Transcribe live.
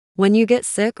When you get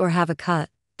sick or have a cut,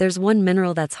 there's one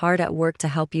mineral that's hard at work to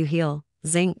help you heal: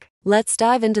 zinc. Let's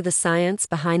dive into the science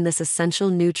behind this essential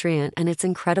nutrient and its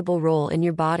incredible role in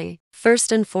your body. First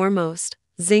and foremost,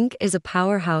 zinc is a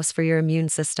powerhouse for your immune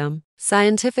system.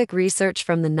 Scientific research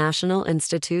from the National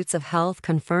Institutes of Health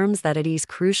confirms that it is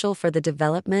crucial for the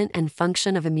development and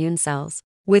function of immune cells.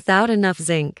 Without enough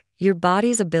zinc, your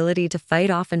body's ability to fight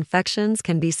off infections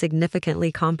can be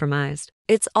significantly compromised.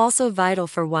 It's also vital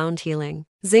for wound healing.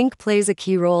 Zinc plays a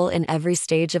key role in every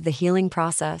stage of the healing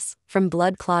process, from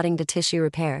blood clotting to tissue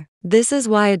repair. This is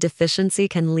why a deficiency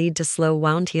can lead to slow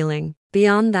wound healing.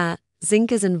 Beyond that,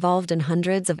 zinc is involved in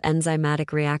hundreds of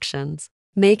enzymatic reactions,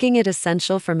 making it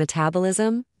essential for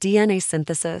metabolism, DNA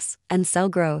synthesis, and cell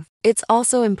growth. It's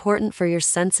also important for your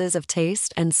senses of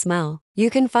taste and smell. You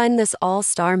can find this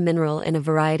all-star mineral in a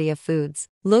variety of foods.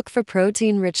 Look for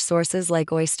protein-rich sources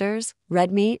like oysters,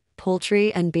 red meat,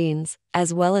 poultry, and beans,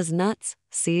 as well as nuts,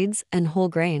 seeds, and whole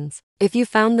grains. If you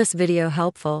found this video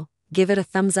helpful, give it a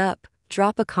thumbs up,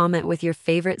 drop a comment with your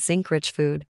favorite zinc-rich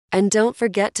food, and don't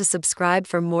forget to subscribe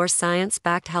for more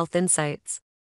science-backed health insights.